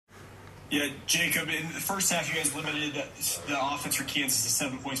Yeah, Jacob, in the first half, you guys limited the offense for Kansas to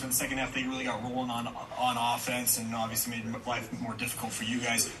 7 points, but in the second half, they really got rolling on offense and obviously made life more difficult for you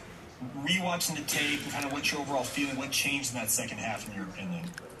guys. Rewatching the tape and kind of what's your overall feeling, what changed in that second half, in your opinion?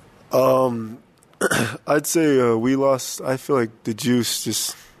 I'd say we lost. I feel like the juice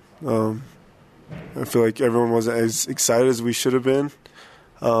just I feel like everyone wasn't as excited as we should have been.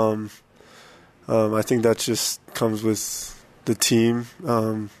 I think that just comes with the team.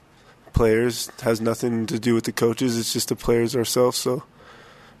 Players has nothing to do with the coaches. It's just the players ourselves. So,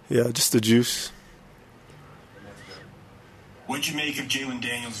 yeah, just the juice. What'd you make of Jalen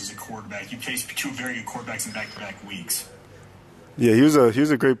Daniels as a quarterback? You faced two very good quarterbacks in back-to-back weeks. Yeah, he was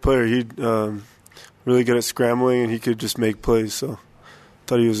a great player. He really good at scrambling, and he could just make plays. So, I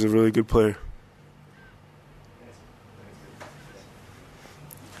thought he was a really good player.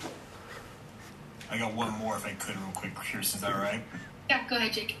 I got one more if I could real quick, Kirsten. Is that all right? Yeah, go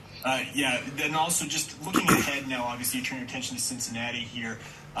ahead, Jake. Then also just looking ahead now, obviously you turn your attention to Cincinnati here.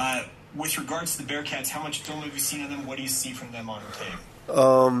 With regards to the Bearcats, how much film have you seen of them? What do you see from them on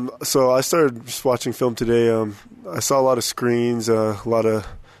tape? So I started just watching film today. I saw a lot of screens, a lot of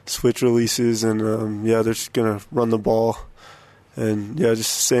switch releases, and they're just going to run the ball. And,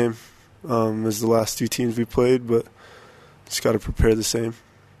 just the same as the last two teams we played, but just got to prepare the same.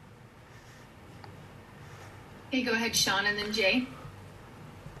 Okay, go ahead, Sean, and then Jay.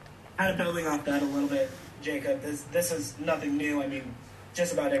 Kind of building off that a little bit, Jacob, this is nothing new. I mean,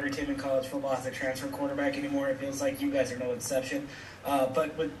 just about every team in college football has a transfer quarterback anymore. It feels like you guys are no exception.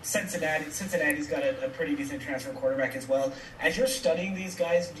 But with Cincinnati's got a pretty decent transfer quarterback as well. As you're studying these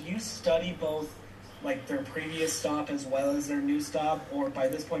guys, do you study both like their previous stop as well as their new stop? Or by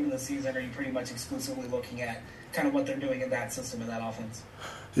this point in the season, are you pretty much exclusively looking at kind of what they're doing in that system and that offense?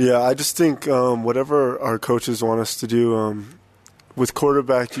 Yeah, I just think whatever our coaches want us to do, with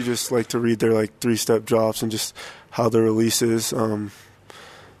quarterback, you just like to read their like 3-step drops and just how the release is.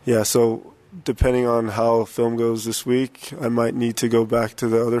 So depending on how film goes this week, I might need to go back to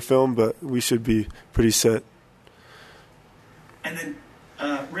the other film, but we should be pretty set. And then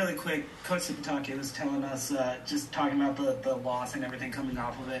really quick, Coach Sipataki was telling us, just talking about the loss and everything coming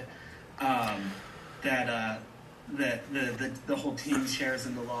off of it, that the whole team shares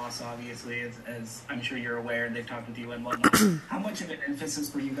in the loss, obviously, as I'm sure you're aware, and they've talked with you and whatnot. How much of an emphasis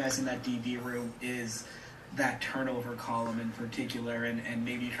for you guys in that DB room is that turnover column in particular, and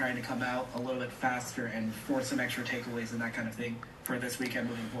maybe trying to come out a little bit faster and force some extra takeaways and that kind of thing for this weekend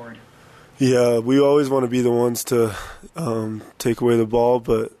moving forward? Yeah, we always want to be the ones to take away the ball,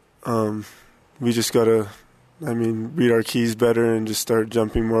 but we just got to, read our keys better and just start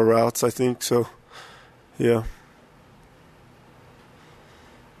jumping more routes, I think. So, yeah.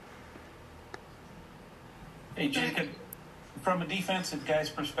 Hey, Jacob, from a defensive guy's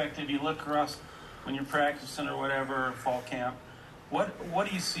perspective, you look across when you're practicing or whatever, fall camp, what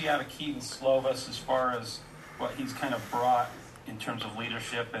do you see out of Keaton Slovis as far as what he's kind of brought in terms of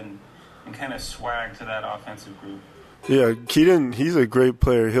leadership and kind of swag to that offensive group? Yeah, Keaton, he's a great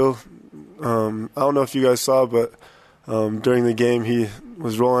player. He'll, I don't know if you guys saw, but during the game he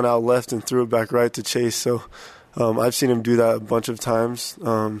was rolling out left and threw it back right to Chase. So I've seen him do that a bunch of times.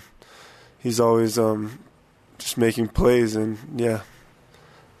 He's always just making plays, and yeah.